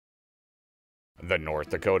The North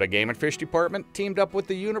Dakota Game and Fish Department teamed up with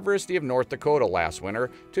the University of North Dakota last winter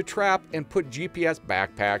to trap and put GPS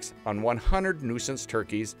backpacks on 100 nuisance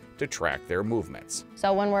turkeys to track their movements.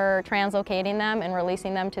 So when we're translocating them and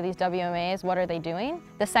releasing them to these WMAs, what are they doing?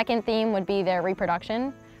 The second theme would be their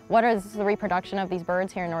reproduction. What is the reproduction of these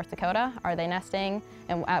birds here in North Dakota? Are they nesting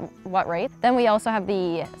and at what rate? Then we also have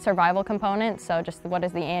the survival component, so just what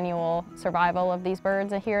is the annual survival of these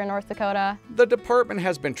birds here in North Dakota? The department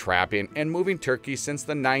has been trapping and moving turkeys since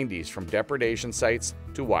the 90s from depredation sites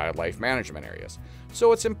to wildlife management areas.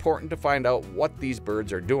 So it's important to find out what these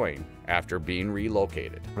birds are doing after being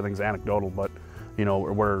relocated. Everything's anecdotal, but you know,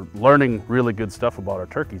 we're learning really good stuff about our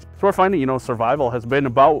turkeys. So we're finding, you know, survival has been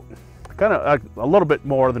about kind of a little bit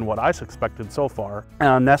more than what I expected so far.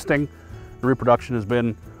 Nesting, reproduction has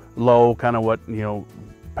been low, kind of what, you know,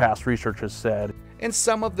 past research has said. And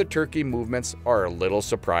some of the turkey movements are a little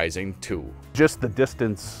surprising too. Just the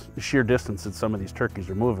distance, sheer distance that some of these turkeys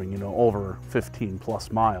are moving, you know, over 15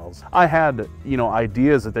 plus miles. I had, you know,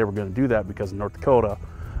 ideas that they were going to do that because in North Dakota,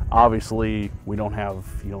 obviously we don't have,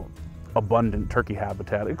 you know, abundant turkey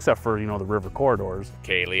habitat except for, you know, the river corridors.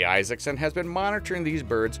 Kaylee Isaacson has been monitoring these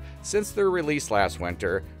birds since their release last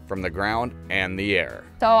winter from the ground and the air.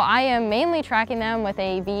 So I am mainly tracking them with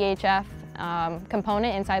a VHF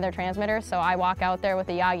component inside their transmitter. So I walk out there with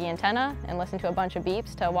a Yagi antenna and listen to a bunch of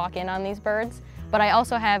beeps to walk in on these birds. But I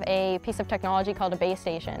also have a piece of technology called a base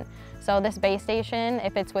station. So this base station,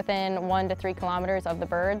 if it's within 1 to 3 kilometers of the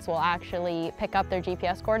birds, will actually pick up their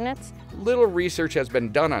GPS coordinates. Little research has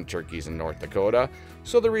been done on turkeys in North Dakota,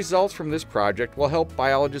 so the results from this project will help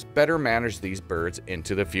biologists better manage these birds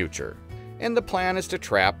into the future. And the plan is to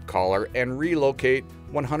trap, collar, and relocate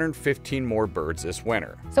 115 more birds this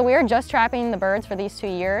winter. So we are just trapping the birds for these 2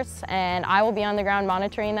 years, and I will be on the ground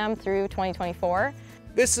monitoring them through 2024.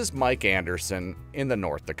 This is Mike Anderson in the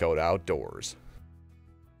North Dakota Outdoors.